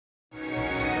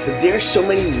So there are so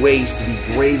many ways to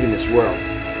be brave in this world.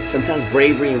 Sometimes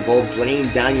bravery involves laying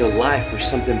down your life for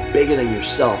something bigger than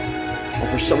yourself or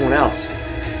for someone else.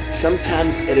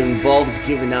 Sometimes it involves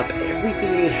giving up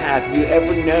everything you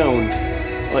ever known,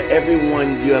 or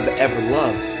everyone you have ever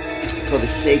loved for the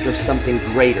sake of something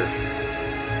greater.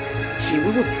 See,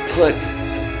 we were put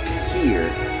here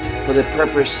for the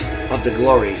purpose of the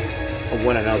glory of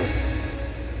one another.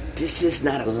 This is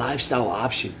not a lifestyle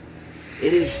option.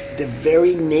 It is the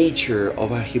very nature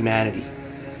of our humanity.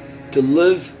 To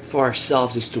live for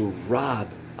ourselves is to rob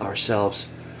ourselves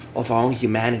of our own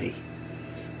humanity.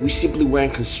 We simply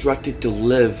weren't constructed to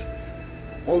live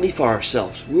only for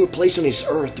ourselves. We were placed on this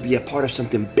earth to be a part of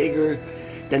something bigger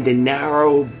than the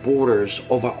narrow borders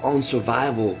of our own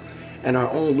survival and our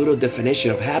own little definition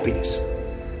of happiness.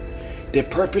 The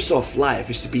purpose of life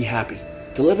is to be happy,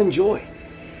 to live in joy.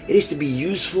 It is to be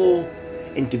useful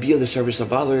and to be of the service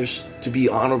of others, to be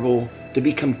honorable, to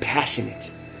be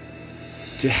compassionate,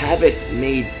 to have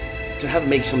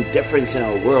made some difference in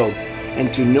our world,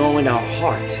 and to know in our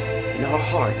heart,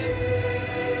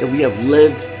 that we have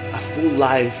lived a full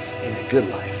life and a good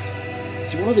life.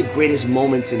 See, one of the greatest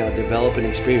moments in our developing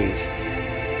experience,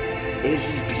 it is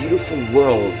this beautiful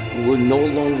world where we no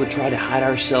longer try to hide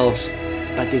ourselves,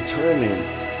 but determined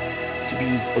to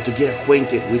be or to get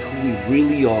acquainted with who we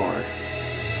really are.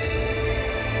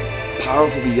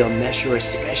 Powerful beyond measure,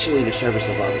 especially in the service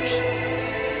of others.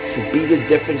 So be the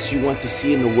difference you want to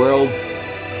see in the world,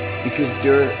 because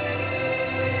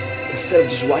instead of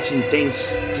just watching things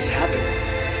just happen.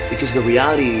 Because the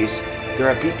reality is, there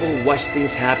are people who watch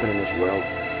things happen in this world.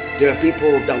 There are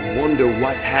people that wonder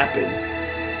what happened.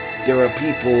 There are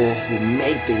people who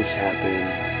make things happen.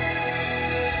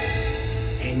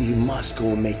 And you must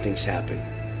go and make things happen.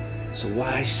 So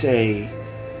why say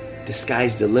the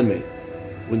sky's the limit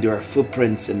when there are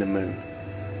footprints in the moon?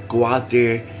 Go out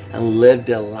there and live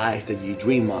the life that you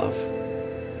dream of.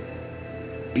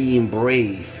 Being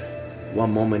brave,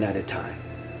 one moment at a time.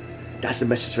 That's the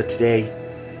message for today.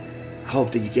 I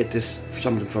hope that you get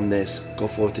something from this. Go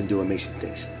forth and do amazing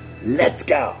things. Let's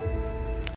go!